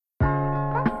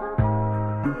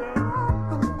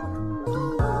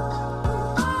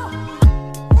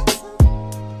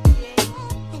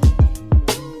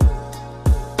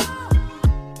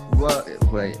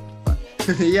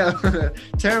Yeah,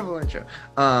 terrible intro.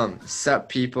 Sup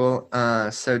people.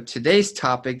 So today's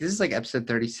topic, this is like episode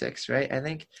 36, right? I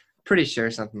think pretty sure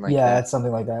something like Yeah, that. it's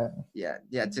something like that.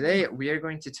 Yeah. Today we are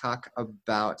going to talk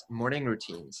about morning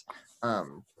routines.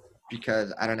 Um,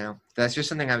 because I don't know. That's just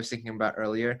something I was thinking about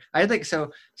earlier. I had like so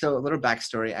a little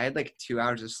backstory. I had like 2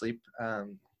 hours of sleep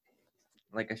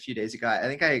like a few days ago. I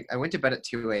think I went to bed at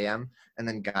 2 a.m. and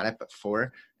then got up at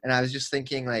 4. And I was just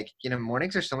thinking like,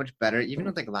 mornings are so much better, even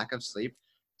with like lack of sleep.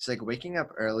 It's like waking up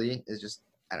early is just,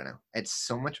 I don't know. It's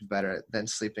so much better than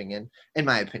sleeping in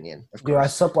my opinion, of Dude, I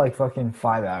course. slept like fucking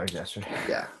 5 hours yesterday.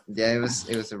 Yeah, it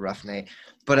was a rough night.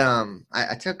 But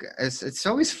I took it's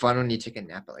always fun when you take a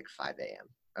nap at like 5 a.m.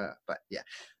 But yeah,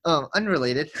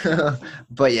 unrelated.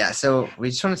 But yeah, so we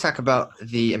just want to talk about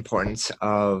the importance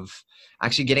of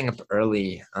actually getting up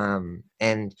early.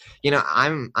 And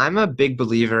I'm a big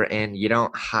believer in you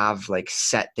don't have like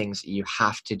set things that you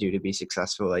have to do to be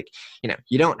successful. Like,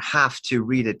 you don't have to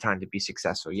read a ton to be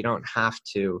successful. You don't have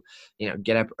to,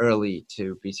 get up early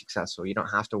to be successful. You don't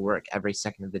have to work every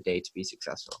second of the day to be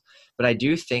successful. But I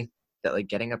do think that like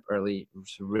getting up early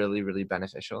is really, really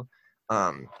beneficial.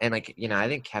 And like, I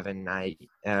think Kevin and I,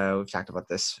 we've talked about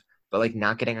this, but like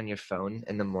not getting on your phone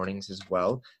in the mornings as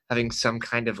well, having some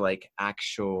kind of like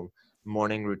actual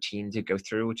morning routine to go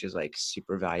through, which is like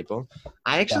super valuable.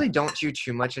 I Yeah. actually don't do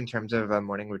too much in terms of a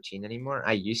morning routine anymore.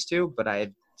 I used to, but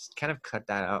I kind of cut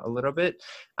that out a little bit.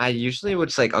 I usually would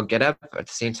just like, I'll get up at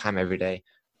the same time every day.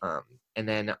 Um, and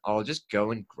then I'll just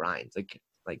go and grind, like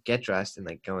get dressed and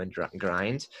like go and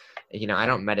grind. I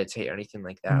don't meditate or anything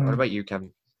like that. What hmm about you,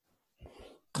 Kevin?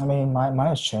 I mean, mine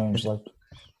has changed. Like,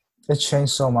 it's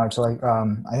changed so much. Like, I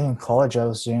think in college I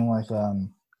was doing like,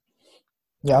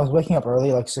 yeah, I was waking up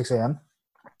early, like 6 a.m.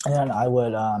 And then I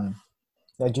would,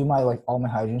 yeah, do my like all my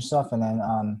hygiene stuff, and then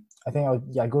I think I would,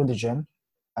 yeah, go to the gym,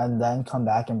 and then come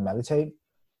back and meditate,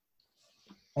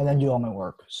 and then do all my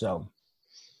work. So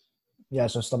yeah,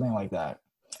 so something like that.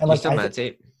 And Do you like, still I think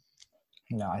meditate?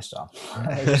 no, I stopped.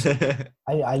 I just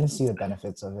I didn't see the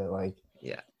benefits of it. Like,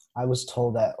 Yeah. I was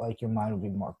told that like your mind would be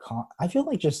more calm. I feel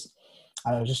like just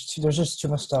I don't know, there's just too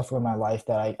much stuff in my life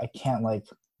that I can't like.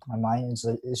 My mind is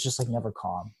it's just like never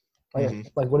calm. hmm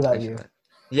Like what I about feel you? that.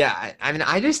 Yeah, I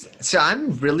mean, so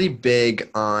I'm really big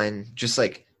on just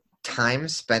like time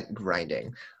spent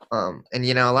grinding. And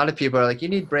a lot of people are like, you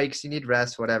need breaks, you need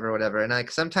rest, whatever, whatever. And like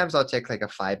sometimes I'll take like a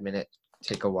 5 minute,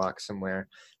 take a walk somewhere,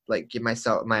 like give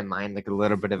my mind like a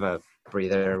little bit of a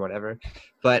breather or whatever.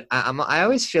 But I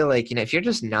always feel like, if you're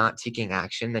just not taking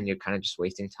action, then you're kind of just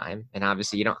wasting time. And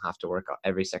obviously you don't have to work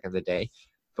every second of the day,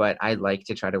 but I like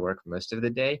to try to work most of the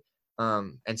day.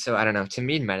 And so I don't know, to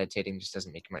me, meditating just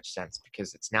doesn't make much sense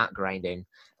because it's not grinding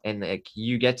and like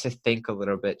you get to think a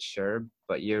little bit, sure,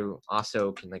 but you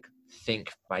also can like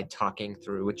think by talking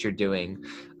through what you're doing.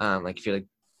 Like if you're like,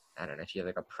 I don't know, if you have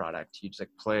like a product, you just like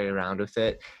play around with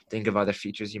it, think of other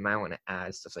features you might want to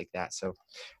add, stuff like that. So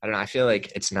I don't know, I feel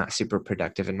like it's not super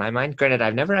productive in my mind. Granted,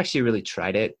 I've never actually really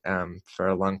tried it for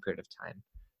a long period of time,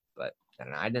 but I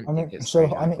don't know, I didn't think it's very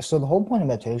valuable. So the whole point of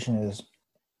meditation is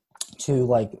to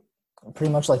like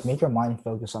pretty much like make your mind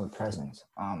focus on the present.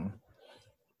 And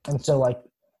so like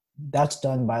that's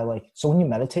done by like so when you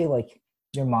meditate, like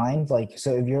your mind like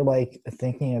so if you're like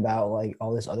thinking about like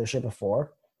all this other shit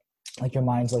before, like your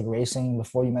mind's like racing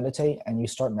before you meditate, and you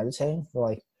start meditating for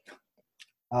like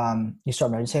you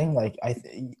start meditating like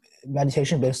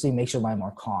meditation basically makes your mind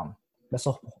more calm. That's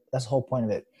the that's the whole point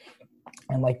of it.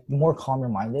 And like the more calm your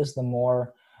mind is,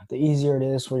 the easier it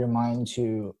is for your mind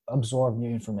to absorb new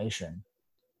information,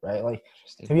 right?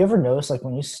 Interesting. Have you ever noticed like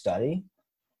when you study,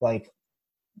 like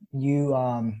you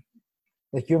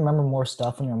like you remember more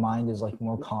stuff when your mind is like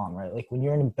more calm, right? Like when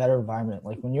you're in a better environment,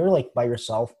 like when you're like by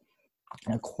yourself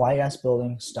in a quiet ass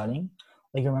building studying,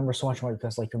 like you remember so much more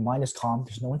because like your mind is calm.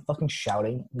 There's no one fucking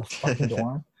shouting in the fucking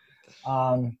dorm.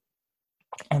 Um,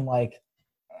 and like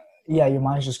yeah, your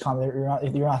mind's just calm.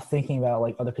 You're not thinking about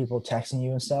like other people texting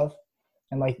you and stuff.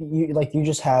 And like you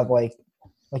just have like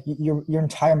your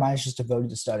entire mind is just devoted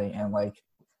to studying. And like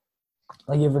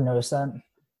you ever notice that?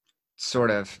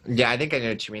 Sort of. Yeah, I think I know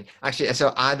what you mean. Actually,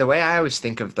 so the way I always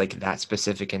think of like that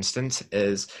specific instance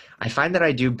is I find that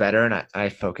I do better and I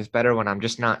focus better when I'm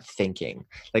just not thinking.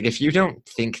 Like if you don't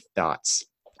think thoughts,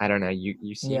 I don't know,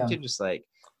 you seem Yeah. to just like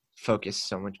focus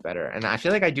so much better. And I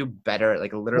feel like I do better at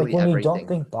like Like literally when you don't everything.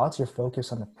 think thoughts, you're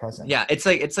focused on the present. Yeah, it's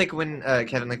like when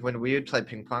Kevin, like when we would play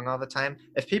ping pong all the time.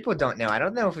 If people don't know, I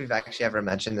don't know if we've actually ever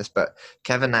mentioned this, but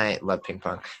Kevin and I love ping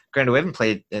pong. Granted, we haven't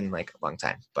played in like a long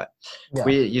time, but Yeah.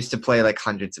 we used to play like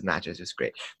hundreds of matches. It was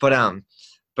great. But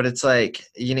But it's like,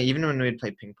 even when we'd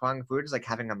play ping pong, if we were just like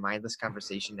having a mindless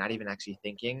conversation, not even actually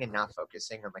thinking and not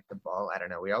focusing on like the ball, I don't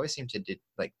know. We always seem to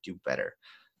do better.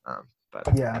 But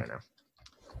I Yeah. don't know.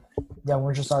 Yeah,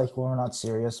 we're just like we're not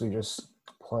serious. We just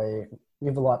play. We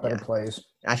have a lot better Yeah. plays.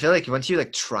 I feel like once you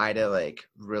like try to like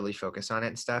really focus on it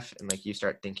and stuff, and like you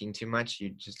start thinking too much,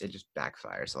 it just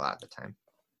backfires a lot of the time.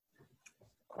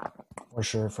 For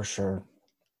sure, for sure.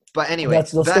 But anyway,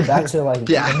 Let's get back to like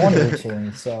yeah. the morning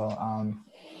routine. So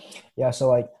yeah, so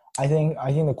like I think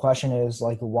the question is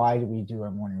like why do we do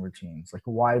our morning routines? Like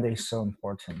why are they so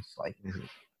important? Like Mhm.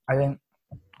 I think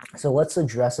so let's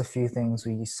address a few things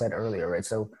we said earlier, right?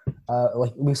 So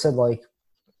like we said like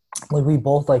we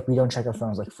both like we don't check our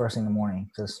phones like first thing in the morning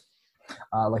because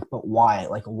like but why?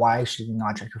 Like why should you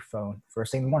not check your phone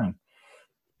first thing in the morning?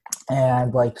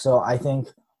 And like so I think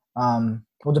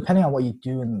well depending on what you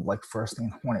do in like first thing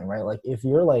in the morning, right? Like if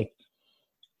you're like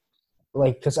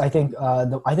because I think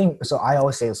so I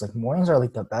always say it's like mornings are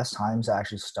like the best times to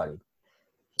actually study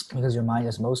because your mind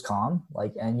is most calm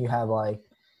like and you have like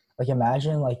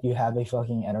imagine like you have a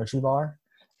fucking energy bar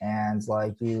and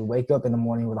like you wake up in the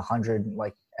morning with 100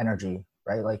 like energy,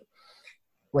 right?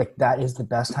 Like that is the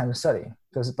best time to study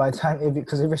because by the time if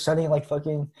you're studying like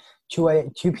fucking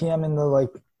 2 p.m in the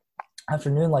like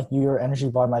afternoon, like your energy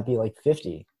bar might be like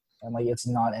 50 and like it's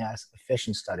not as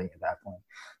efficient studying at that point.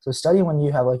 So study when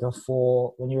you have like a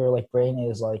full when your like brain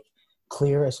is like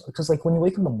clear because like when you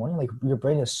wake up in the morning like your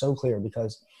brain is so clear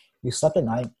because you slept at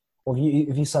night. Well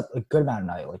if you slept a good amount of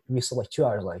night like if you slept like 2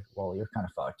 hours like well you're kind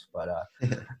of fucked but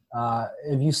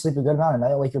if you sleep a good amount of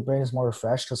night like your brain is more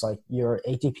refreshed because like your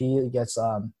ATP gets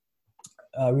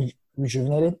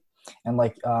rejuvenated and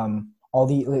like all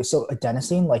the like, so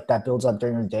adenosine like that builds up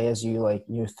during your day as you like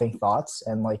you think thoughts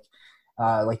and like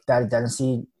that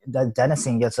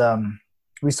adenosine gets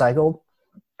recycled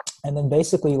and then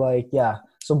basically like yeah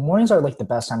so mornings are like the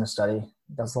best time to study.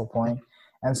 That's the whole point.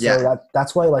 And so Yeah.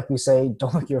 that's why like we say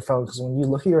don't look at your phone because when you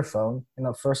look at your phone in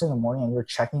the first thing in the morning and you're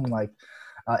checking like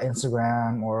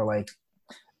Instagram or like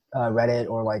Reddit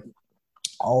or like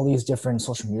all these different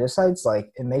social media sites,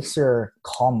 like it makes your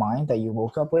calm mind that you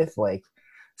woke up with like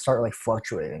start like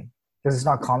fluctuating because it's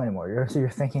not calm anymore. You're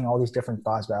thinking all these different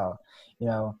thoughts about you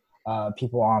know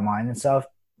people online and stuff,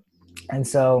 and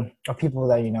so or people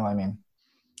that I mean,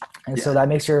 and so Yeah.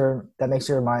 that makes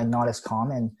your mind not as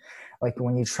calm and like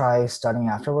when you try studying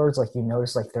afterwards like you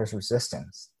notice like there's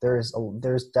resistance there's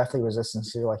definitely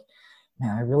resistance. You're like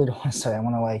man I really don't want to study. I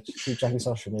want to like keep checking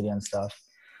social media and stuff.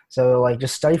 So like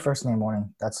just study first thing in the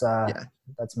morning. Yeah.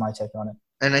 That's my take on it.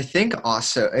 And I think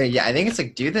also, yeah, I think it's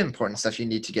like do the important stuff you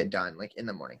need to get done like in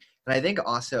the morning. And I think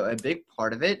also a big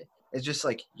part of it is just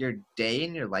like your day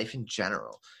and your life in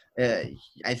general. Uh,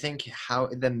 I think how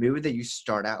the mood that you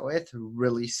start out with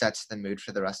really sets the mood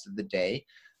for the rest of the day.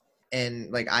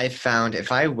 And like I found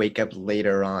if I wake up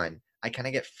later on, I kind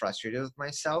of get frustrated with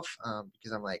myself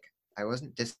because I'm like, I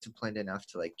wasn't disciplined enough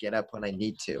to like get up when I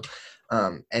need to.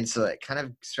 And so it kind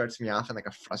of starts me off in like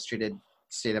a frustrated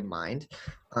state of mind.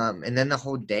 And then the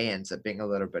whole day ends up being a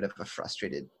little bit of a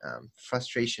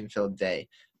frustration filled day.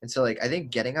 And so like I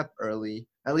think getting up early,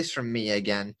 at least for me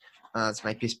again, this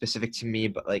might be specific to me,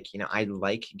 but like, I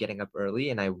like getting up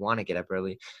early and I want to get up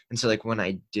early. And so like when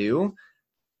I do,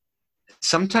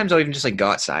 sometimes I'll even just like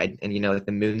go outside and like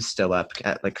the moon's still up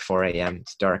at like 4 a.m.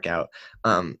 It's dark out.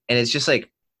 And it's just like,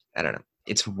 I don't know,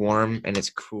 it's warm and it's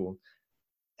cool.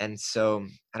 And so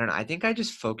I don't know, I think I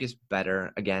just focus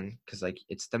better again because like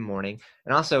it's the morning.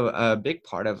 And also a big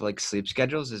part of like sleep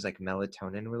schedules is like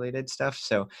melatonin related stuff.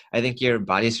 So I think your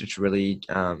body's just really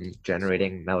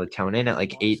generating melatonin at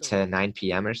like 8 to 9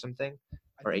 p.m. or something, I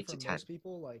or think 8 to 10.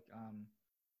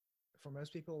 for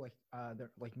most people they're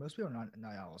like most people are not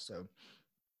night owls, so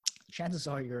chances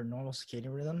are your normal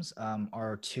circadian rhythms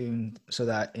are tuned so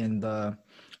that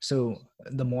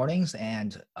the mornings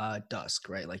and dusk,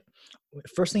 right? Like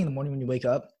first thing in the morning when you wake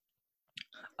up,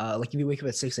 like if you wake up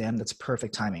at 6 a.m., that's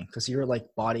perfect timing because your like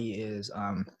body is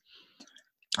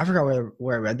I forgot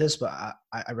where I read this, but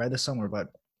I read this somewhere, but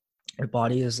your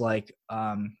body is like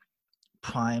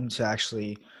primed to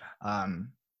actually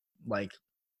like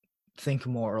think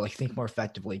more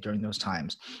effectively during those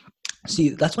times. See,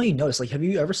 that's why you notice. Like, have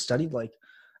you ever studied like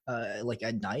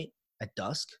at night at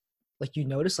dusk? Like you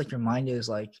notice like your mind is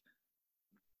like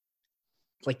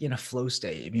in a flow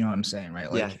state. If you know what I'm saying, right?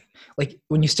 Yeah. Like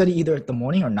when you study either at the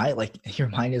morning or night, like your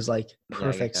mind is like Yeah, I get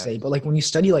perfect that. state. But like when you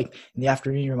study like in the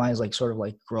afternoon, your mind is like sort of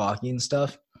like groggy and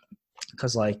stuff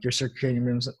because like your circadian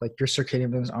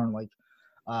rhythms aren't like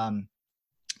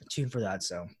tuned for that.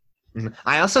 So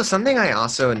Mhm. Something I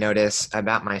also notice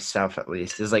about myself at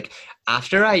least is like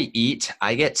after I eat,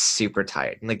 I get super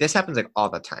tired. And like this happens like all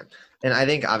the time. And I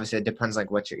think obviously it depends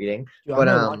like what you're eating. Dude, I But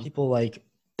know a lot of people like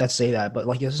that say that, but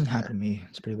like it doesn't yeah. happen to me.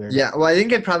 It's pretty weird. Yeah, well, I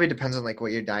think it probably depends on like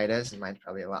what your diet is, and mine's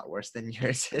probably a lot worse than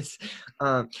yours is.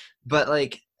 But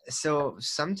like, so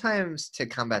sometimes to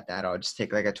combat that, I'll just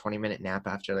take like a 20-minute nap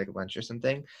after like lunch or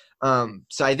something.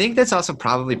 So I think that's also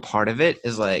probably part of it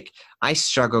is like I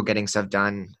struggle getting stuff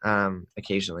done,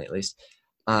 occasionally at least,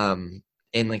 um,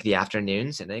 in like the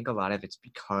afternoons, and I think a lot of it's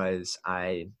because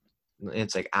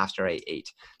it's like after I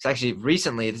ate. So actually,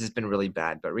 recently this has been really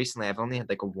bad. But recently, I've only had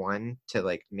like a one to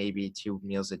like maybe two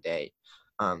meals a day,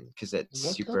 because it's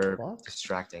What the super fuck?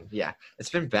 distracting. Yeah,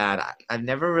 it's been bad. I've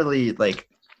never really like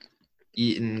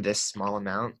eaten this small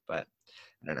amount, but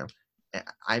I don't know.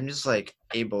 I'm just like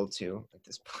able to at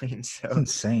this point. It's So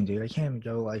insane, dude. I can't even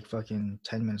go like fucking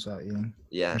 10 minutes without eating. I'm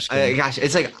yeah, just kidding. gosh,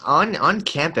 it's like on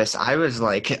campus. I was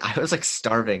like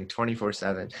starving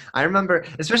 24/7. I remember,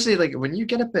 especially like when you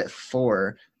get up at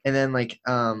 4, and then like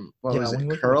what Yeah, was when it? you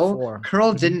wake up at 4.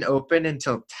 Curl Mhm. didn't open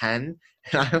until 10,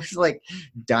 and I was like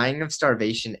dying of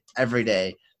starvation every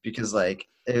day because like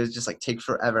it was just like take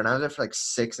forever, and I was there for like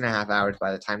 6.5 hours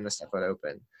by the time the stuff would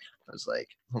open. I was like,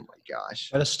 oh my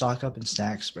gosh, Gotta stock up in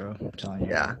snacks, bro. I'm telling you.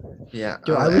 yeah, yeah,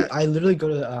 Dude, I literally go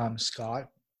to Scott.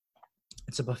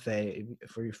 It's a buffet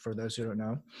for those who don't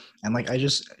know, and like I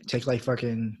just take like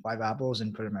fucking 5 apples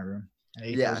and put it in my room at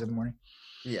yeah. 8:30 in the morning.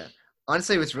 Yeah.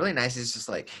 Honestly, what's really nice is just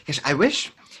like, gosh, I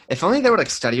wish if only there were like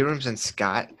study rooms in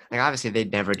Scott. Like, obviously,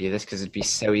 they'd never do this because it'd be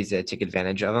so easy to take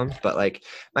advantage of them. But like,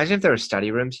 imagine if there were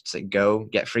study rooms, just like go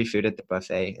get free food at the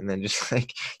buffet and then just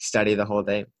like study the whole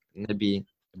day. And it'd be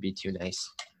too nice.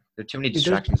 There are too many Dude,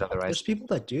 distractions there's otherwise. people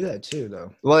that do that too,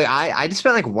 though. Well, I just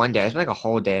spent like one day. I spent like a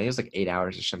whole day. I think it was like 8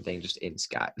 hours or something just in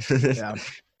Scott. Yeah,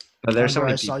 But I there's so remember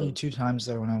many I saw you people. 2 times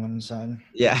there when I went inside. I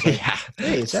Yeah, was like, yeah.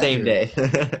 "Hey, it's Same Andrew."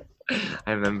 day.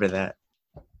 I remember that.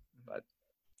 But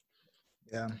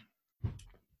Yeah.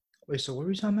 Wait, so what were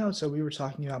we talking about? So we were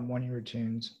talking about morning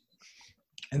routines,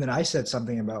 and then I said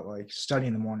something about like studying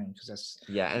in the morning because that's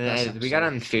yeah, the and best we got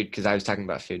episode. on food because I was talking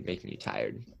about food making you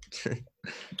tired.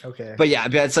 Okay. But yeah,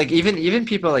 but it's like even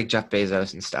people like Jeff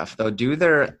Bezos and stuff, they'll do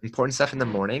their important stuff in the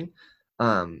morning,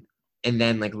 um, and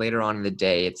then like later on in the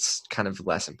day, it's kind of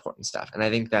less important stuff. And I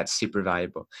think that's super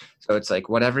valuable. So it's like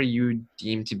whatever you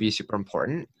deem to be super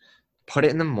important, put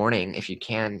it in the morning if you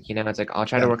can. You know, it's like I'll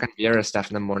try to Yeah. work on Vera stuff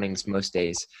in the mornings most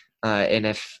days, and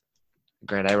if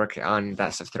granted, I work on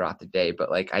that stuff throughout the day,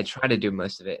 but like I try to do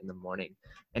most of it in the morning.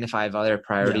 And if I have other Yeah.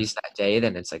 priorities that day,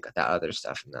 then it's like that other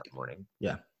stuff in that morning.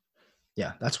 Yeah.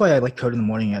 Yeah. That's why I like code in the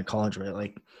morning at college, right?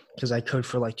 Like, because I code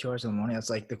for like 2 hours in the morning. That's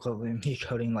like the equivalent of me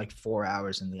coding like 4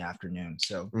 hours in the afternoon.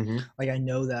 So, Mm-hmm. like, I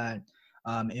know that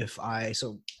if I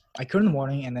code in the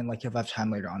morning, and then like if I have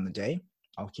time later on in the day,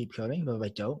 I'll keep coding. But if I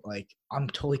don't, like, I'm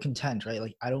totally content, right?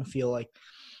 Like, I don't feel like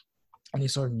any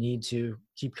sort of need to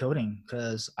keep coding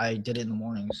because I did it in the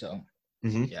morning. So,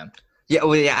 Mm-hmm. yeah. Yeah,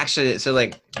 well, yeah, actually, so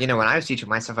like, when I was teaching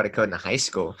myself how to code in high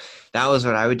school, that was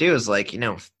what I would do is like,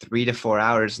 3 to 4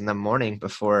 hours in the morning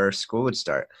before school would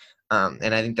start.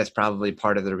 And I think that's probably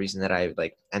part of the reason that I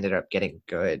like ended up getting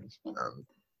good.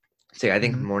 So yeah, I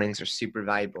think Hmm. mornings are super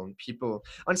valuable and people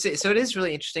honestly, so it is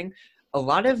really interesting. A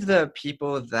lot of the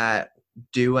people that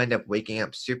do end up waking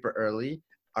up super early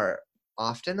are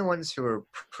often the ones who are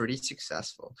pretty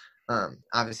successful.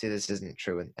 Obviously this isn't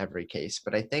true in every case,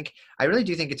 but I really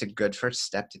do think it's a good first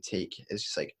step to take is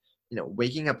just like,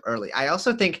 waking up early. I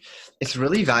also think it's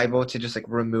really valuable to just like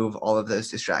remove all of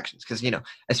those distractions because,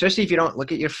 especially if you don't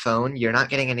look at your phone, you're not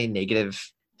getting any negative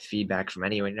feedback from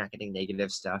anyone. You're not getting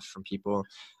negative stuff from people.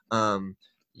 um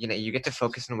you get to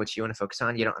focus on what you want to focus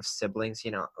on. You don't have siblings,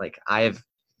 like I have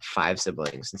 5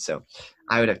 siblings, and so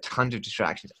I would have tons of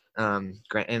distractions.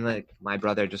 And like my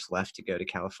brother just left to go to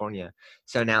California,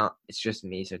 so now it's just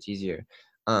me, so it's easier.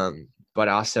 But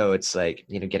also it's like,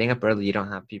 getting up early, you don't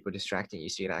have people distracting you,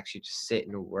 so you can actually just sit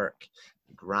and work,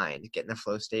 grind, get in the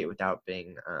flow state without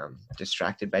being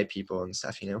distracted by people and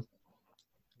stuff.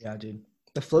 Yeah, dude.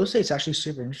 The flow state's actually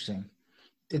super interesting.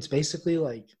 It's basically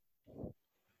like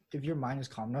if your mind is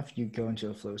calm enough, you go into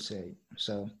a flow state.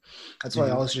 So that's why I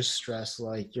Hmm. always just stress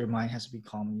like your mind has to be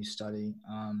calm when you study.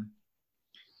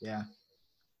 Yeah,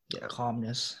 Yeah.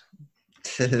 calmness.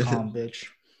 Be calm, bitch.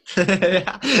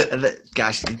 Yeah.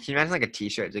 Gosh, can you imagine like a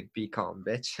t-shirt like "Be calm,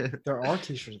 bitch"? It'd There are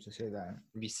t-shirts that say that.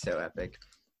 be so epic.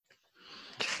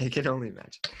 I can only Mhm.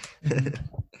 imagine.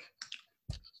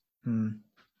 Hmm.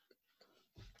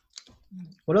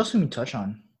 What else can we touch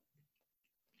on?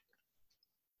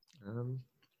 um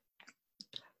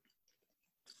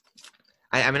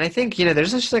I mean, I think,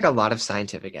 there's just like a lot of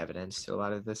scientific evidence to a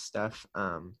lot of this stuff.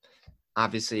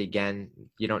 Obviously, again,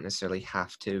 you don't necessarily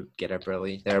have to get up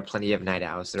early. There are plenty of night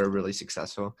owls that are really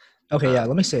successful. Okay, yeah.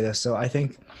 Let me say this. So I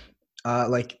think,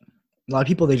 like a lot of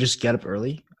people, they just get up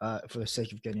early, for the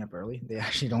sake of getting up early. They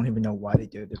actually don't even know why they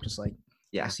do it. They're just like,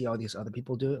 I Yeah. see all these other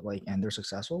people do it, like, and they're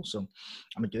successful, so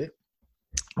I'm gonna do it.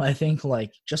 I think,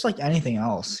 like, just like anything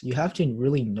else, you have to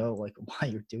really know like why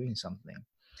you're doing something.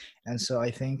 And so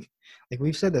I think, like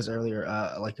we've said this earlier,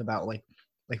 like about like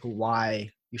why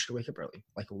you should wake up early.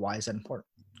 Like, why is that important?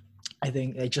 I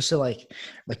think, just to like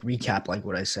recap like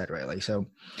what I said, right? Like, so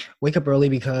wake up early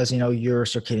because your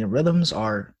circadian rhythms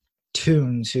are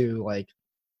tuned to like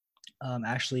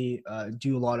actually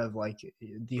do a lot of like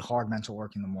the hard mental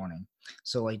work in the morning.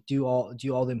 So like do all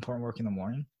the important work in the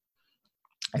morning.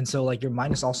 And so like your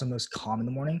mind is also most calm in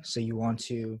the morning. So you want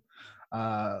to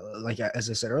like as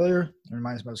I said earlier, your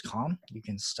mind is most calm. You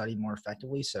can study more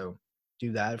effectively. So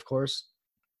do that, of course.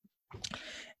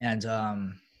 And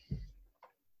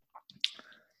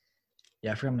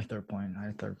yeah, I forgot my third point. I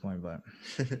had a third point, but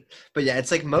But yeah,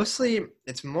 it's like mostly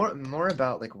it's more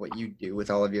about like what you do with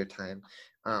all of your time.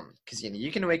 Because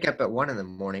you can wake up at 1 in the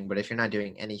morning, but if you're not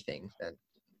doing anything, then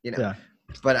you know. yeah.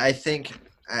 But I think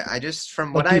I just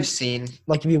from what Like I've you seen,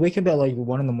 like if you wake up at like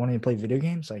 1 in the morning and play video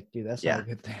games, like dude, that's not yeah. a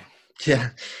good thing. Yeah,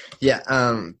 yeah.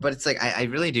 But it's like I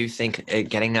really do think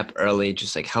getting up early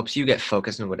just like helps you get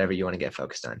focused on whatever you want to get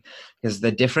focused on. Because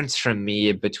the difference from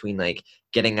me between like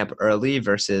getting up early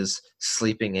versus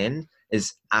sleeping in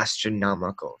is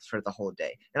astronomical for the whole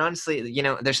day. And honestly,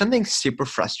 there's something super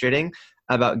frustrating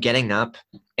about getting up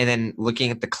and then looking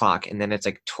at the clock and then it's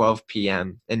like 12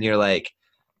 p.m. and you're like,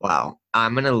 wow,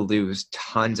 I'm gonna lose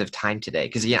tons of time today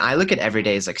because I look at every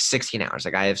day as like 16 hours.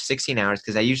 Like I have 16 hours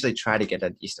because I usually try to get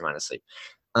a decent amount of sleep.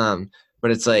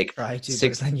 But it's like Try to, but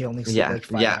six. then you only sleep Yeah, like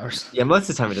 5 hours. yeah. Most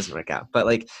of the time it doesn't work out, but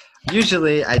like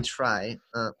usually I try.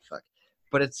 Fuck.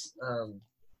 But it's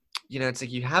it's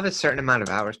like you have a certain amount of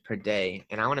hours per day,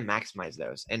 and I want to maximize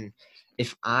those. And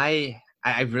if I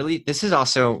really, this is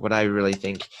also what I really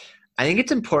think. I think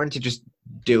it's important to just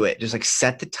do it, just like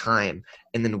set the time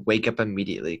and then wake up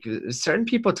immediately. Because certain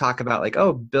people talk about like,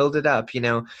 oh, build it up,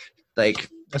 like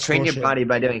That's train your bullshit. body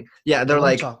by doing. Yeah, Okay, they're let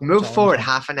me like talk. Let me move talk. Let me forward talk.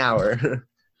 half an hour.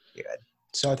 Good.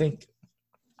 So I think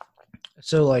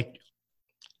so. Like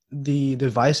the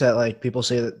advice that like people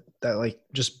say that like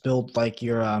just build like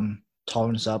your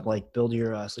tolerance up, like build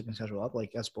your sleeping schedule up.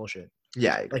 Like that's bullshit.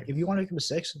 Yeah, I agree. Like if you want to wake up at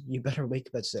 6, you better wake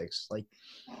up at 6. Like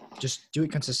just do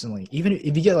it consistently. Even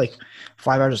if you get like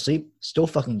 5 hours of sleep, still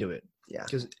fucking do it. Yeah.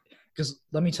 Because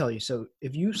let me tell you, so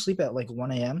if you sleep at like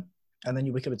 1 a.m. and then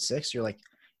you wake up at 6, you're like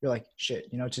shit.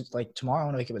 Like tomorrow I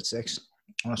want to wake up at 6.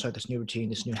 I want to start this new routine,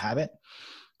 this new habit.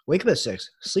 Wake up at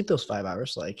 6. Sleep those 5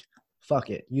 hours. Like fuck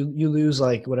it. You lose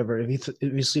like whatever. If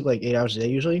you sleep like 8 hours a day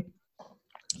usually,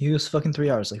 you lose fucking 3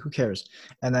 hours. Like who cares?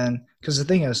 And then because the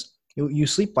thing is, you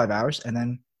sleep 5 hours and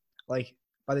then like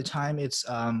by the time it's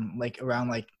like around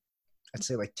like I'd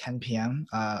say like 10 p.m.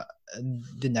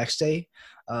 The next day,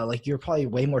 like you're probably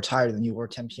way more tired than you were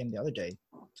 10 p.m. the other day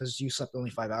because you slept only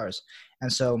 5 hours.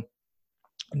 And so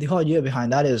the whole idea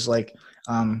behind that is like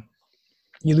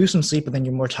you lose some sleep, but then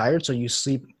you're more tired, so you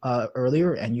sleep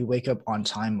earlier and you wake up on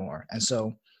time more. And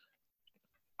so,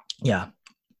 yeah,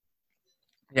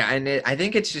 Yeah, and I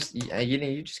think it's just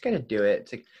you just gotta do it.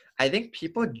 It's like I think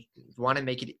people want to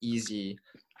make it easy,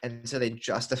 and so they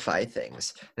justify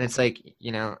things. And it's like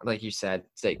like you said,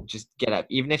 it's like just get up,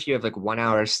 even if you have like 1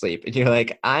 hour of sleep, and you're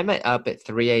like, up at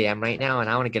 3 a.m. right now, and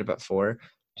I want to get up at 4.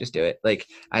 Just do it. Like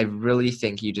I really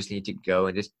think you just need to go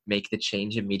and just make the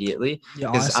change immediately,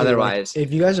 yeah. because Honestly, like otherwise,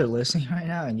 if you guys are listening right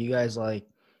now and you guys like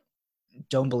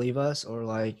don't believe us or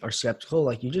like are skeptical,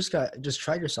 like you just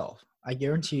try it yourself. I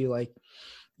guarantee you, like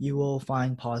you will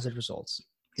find positive results.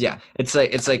 So, yeah, it's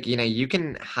like you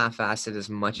can half-ass it as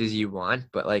much as you want,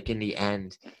 but like in the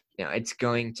end, it's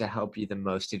going to help you the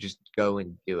most to just go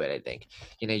and do it. I think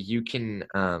you can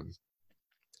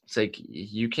it's like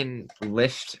you can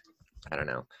lift, I don't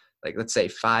know, like let's say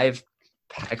 5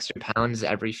 extra pounds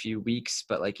every few weeks,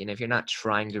 but like if you're not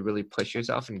trying to really push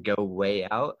yourself and go way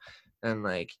out, then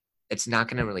like it's not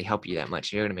going to really help you that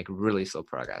much. You're going to make really slow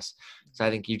progress. So I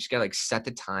think you just got to like set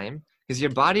the time, because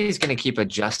your body is going to keep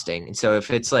adjusting. And so if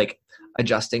it's like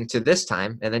adjusting to this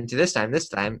time and then to this time,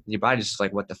 your body's just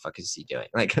like, what the fuck is he doing?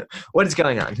 Like, what is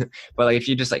going on? But like if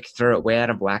you just like throw it way out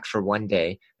of whack for one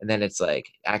day, and then it's like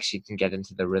actually can get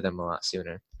into the rhythm a lot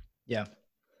sooner. yeah,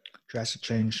 drastic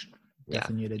change Yeah.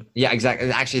 definitely needed. Yeah, exactly.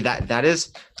 Actually, that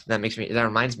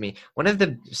reminds me.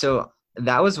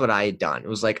 That was what I had done. It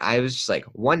was like I was just like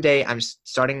one day I'm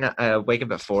starting to wake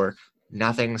up at 4.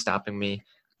 nothing's stopping me.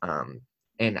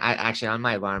 And I actually on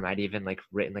my alarm, I'd even like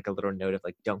written like a little note of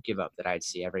like "Don't give up" that I'd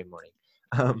see every morning.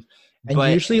 Um, And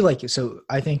but usually, like, so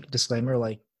I think disclaimer,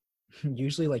 like,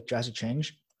 usually, like, drastic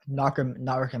change, not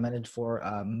recommended for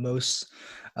most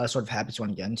sort of habits you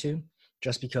want to get into,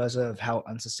 just because of how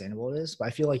unsustainable it is. But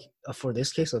I feel like for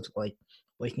this case of like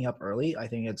waking up early, I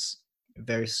think it's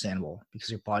very sustainable because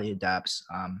your body adapts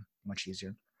much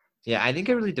easier. Yeah, I think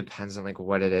it really depends on like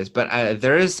what it is, but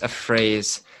there is a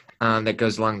phrase that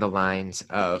goes along the lines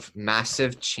of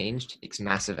massive change takes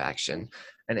massive action,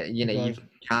 and Okay. you've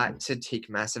got to take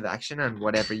massive action on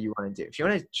whatever you want to do. If you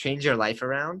want to change your life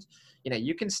around,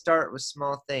 you can start with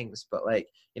small things, but like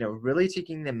really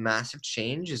taking the massive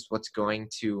change is what's going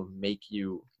to make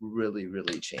you really,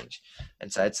 really change.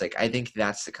 And so it's like I think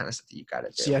that's the kind of stuff that you got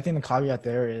to See, do. I think the caveat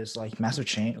there is like massive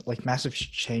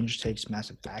change takes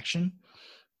massive action.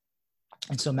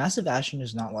 And so massive action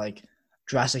is not like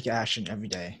drastic action every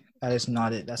day. That is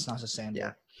not it. That's not Yeah.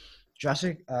 sustainable.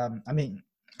 Drastic, I mean,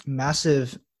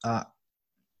 massive,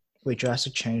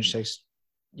 drastic change takes,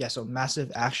 yeah, so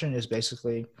massive action is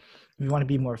basically, if you want to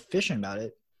be more efficient about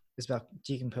it, it's about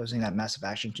decomposing that massive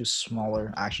action to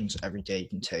smaller actions every day you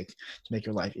can take to make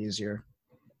your life easier.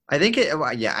 I think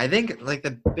yeah, I think like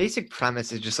the basic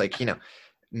premise is just like,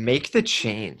 make the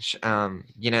change.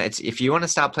 It's if you want to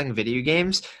stop playing video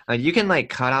games, you can like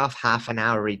cut off half an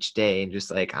hour each day and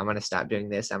just like, I'm going to stop doing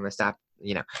this. I'm going to stop,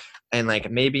 and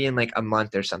like maybe in like a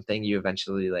month or something, you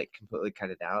eventually like completely cut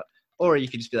it out. Or you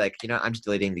could just be like, I'm just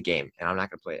deleting the game and I'm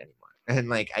not going to play it anymore. And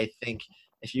like, I think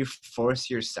if you force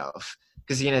yourself,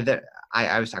 because,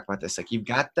 I was talking about this, like you've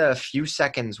got the few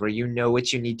seconds where you know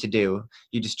what you need to do.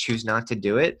 You just choose not to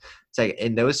do it. It's like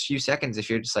in those few seconds, if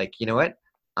you're just like, you know what?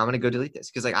 I'm gonna go delete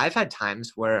this because like I've had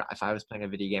times where if I was playing a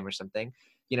video game or something,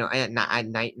 at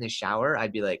night in the shower,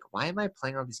 I'd be like, why am I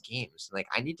playing all these games? Like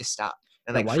I need to stop.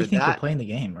 And Yeah, like why do for you think you're that, playing the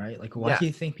game, right? Like, why yeah, do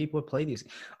you think people would play these?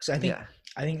 So yeah.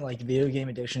 I think like video game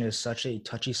addiction is such a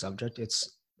touchy subject.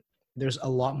 There's a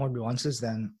lot more nuances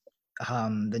than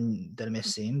it may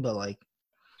seem, but like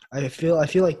I feel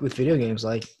like with video games,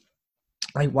 like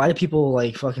why do people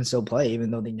like fucking still play even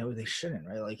though they know they shouldn't,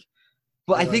 right?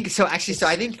 Well, I Like think so. Actually, so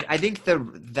I it's think I think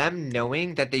them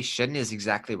knowing that they shouldn't is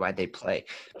exactly why they play,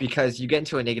 because you get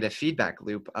into a negative feedback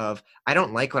loop of I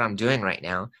don't like what I'm doing right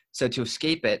now, so to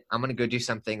escape it, I'm gonna go do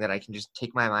something that I can just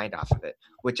take my mind off of it,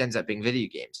 which ends up being video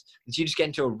games. And so you just get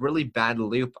into a really bad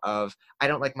loop of I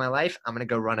don't like my life, I'm gonna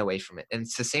go run away from it. And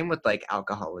it's the same with like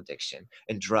alcohol addiction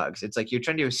and drugs. It's like you're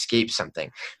trying to escape something,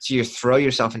 so you throw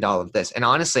yourself into all of this. And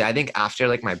honestly, I think after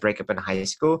like my breakup in high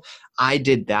school, I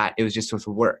did that. It was just with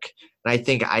work. And I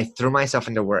think I threw myself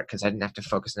into work because I didn't have to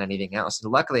focus on anything else.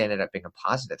 And luckily, it ended up being a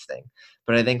positive thing.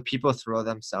 But I think people throw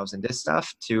themselves into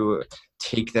stuff to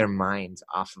take their minds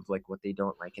off of like what they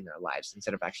don't like in their lives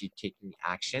instead of actually taking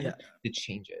action yeah. to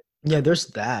change it. Yeah, there's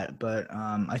that, but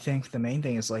I think the main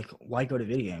thing is like why go to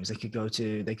video games? They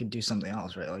could do something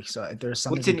else, right? Like so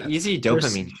Well, it's an easy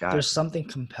dopamine shot. there's something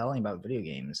compelling about video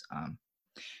games.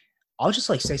 I'll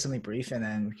just like say something brief and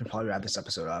then we can probably wrap this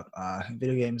episode up.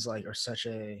 Video games like are such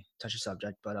a touchy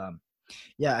subject, but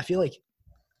yeah, I feel like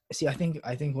I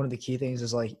think one of the key things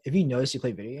is like if you notice you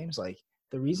play video games, like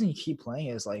the reason you keep playing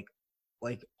is like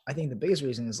I think the biggest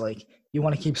reason is like you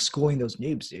want to keep schooling those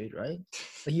noobs, dude, right?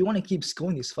 Like you want to keep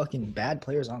schooling these fucking bad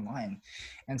players online,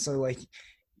 and so like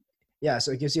yeah,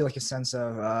 so it gives you like a sense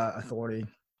of authority,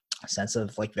 a sense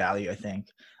of like value. I think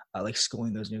like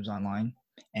schooling those noobs online,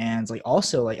 and like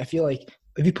also like I feel like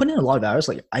if you put in a lot of hours,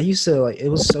 like I used to like it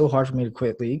was so hard for me to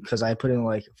quit League because I put in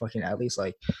like fucking at least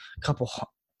like a couple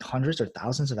hundreds or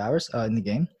thousands of hours in the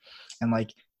game, and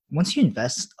like once you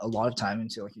invest a lot of time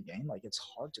into like a game, like it's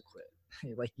hard to quit.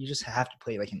 Like you just have to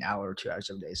play like an hour or 2 hours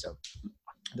a day. So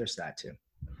there's that too.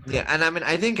 Yeah, and I mean,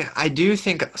 I do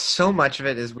think so much of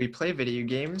it is we play video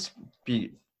games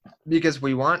because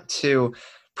we want to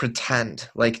pretend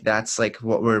like that's like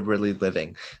what we're really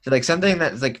living. So like something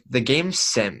that's like the game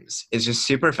Sims is just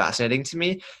super fascinating to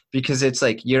me because it's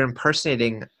like you're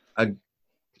impersonating a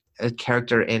a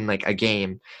character in like a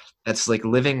game that's like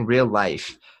living real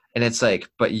life, and it's like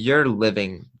but you're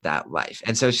living that life.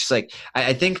 And so it's just like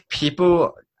I think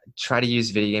people try to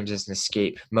use video games as an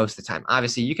escape most of the time.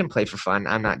 Obviously you can play for fun.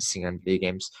 I'm not dissing on video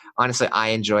games. Honestly, I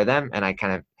enjoy them and I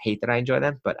kind of hate that I enjoy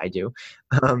them, but I do.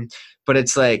 um, but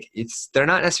it's like they're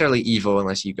not necessarily evil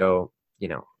unless you go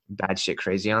bad shit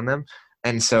crazy on them.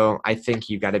 And so I think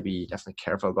you got to be definitely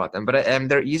careful about them. But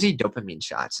they're easy dopamine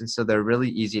shots, and so they're really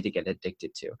easy to get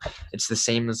addicted to. It's the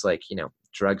same as like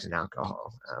drugs and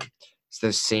alcohol. It's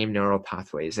those same neural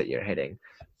pathways that you're hitting.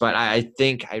 But I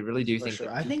really do For think sure.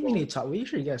 that I think we people- need to talk. We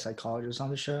should get a psychologist on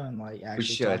the show and like we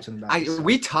actually talk should. to them about this stuff.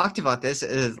 We talked about this,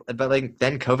 but like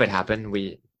then COVID happened.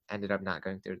 We ended up not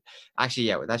going through. Actually,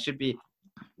 yeah, that should be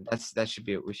what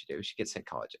we should do. We should get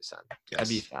psychologists on. That'd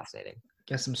be Yes. fascinating.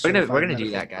 Get some We're certified gonna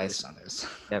do medical that, guys. advice on this.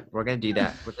 Yep, we're gonna do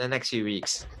that within the next few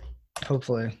weeks.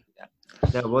 Hopefully.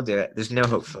 No, we'll do it. There's no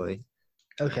hopefully.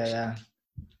 Okay, yeah.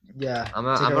 Yeah. I'm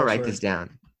Take our gonna word write for this it.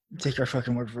 down. Take our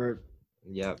fucking word for it.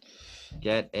 Yep.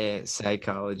 Get a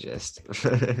psychologist.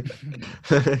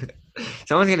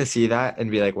 Someone's gonna see that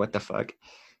and be like, "What the fuck?"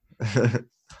 Yeah,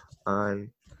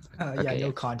 Okay, no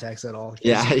yeah. context at all.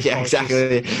 Yeah, Just- yeah, it's just-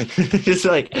 exactly. Just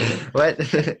like what?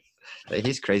 Like,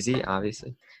 he's crazy,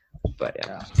 obviously. But yeah,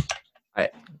 Yeah.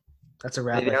 Alright. That's a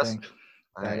wrap, Anything I else? think.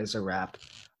 That Alright, is a wrap.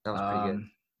 that was pretty good.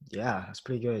 Yeah, that's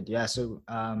pretty good. Yeah, so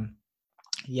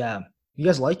yeah, you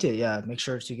guys liked it. Yeah, make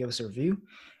sure to give us a review.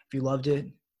 If you loved it,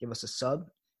 give us a sub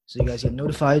so you guys get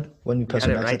notified when we We post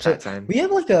got our it next right that episode. time. We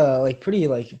have like a pretty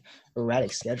like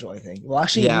erratic schedule, I think. Well,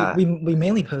 actually, Yeah. we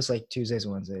mainly post like Tuesdays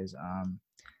and Wednesdays.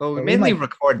 Well, we but we mainly might-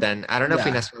 record then. I don't know if we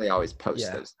Yeah. necessarily always post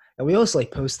Yeah. those. And we always like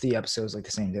post the episodes like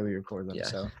the same day we record them. Yeah.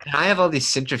 So And I have all these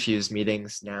centrifuge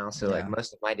meetings now, so like Yeah.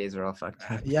 most of my days are all fucked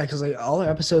up. yeah, because like all our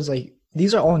episodes, like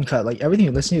these are all uncut. Like everything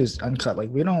you listen to is uncut. Like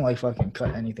we don't like fucking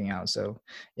cut anything out. So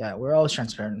yeah, we're always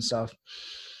transparent and stuff.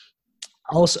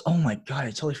 Also, oh my god, I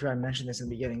totally forgot to mention this in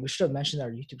the beginning. We should have mentioned our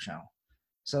YouTube channel.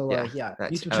 So Yeah, yeah,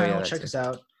 that's- YouTube oh, yeah, channel, that's check it. us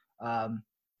out.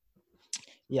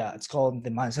 Yeah, it's called The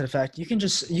Mindset Effect. You can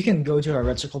go to our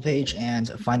Red Circle page and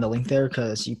find the link there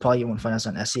because you probably won't find us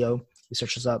on SEO. You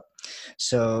search us up.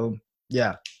 So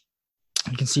yeah,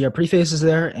 you can see our pretty faces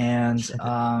there, and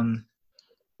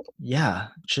yeah,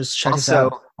 just check us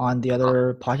out Also- on the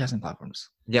other podcasting platforms.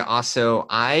 Yeah, also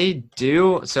I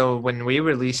do so when we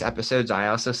release episodes, I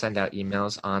also send out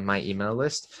emails on my email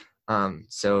list.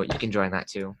 So you can join that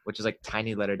too, which is like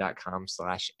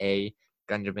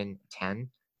tinyletter.com/a-gunderman10.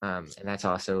 And that's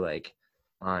also like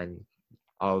on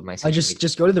all of my I social media.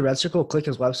 just go to the Red Circle, click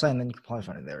his website, and then you can probably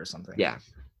find it there or something. Yeah.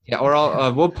 Yeah, or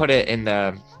we'll put it in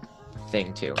the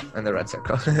thing too, in the red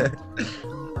circle.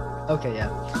 Okay, yeah.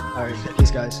 All right,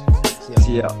 peace, guys. See ya.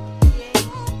 See ya.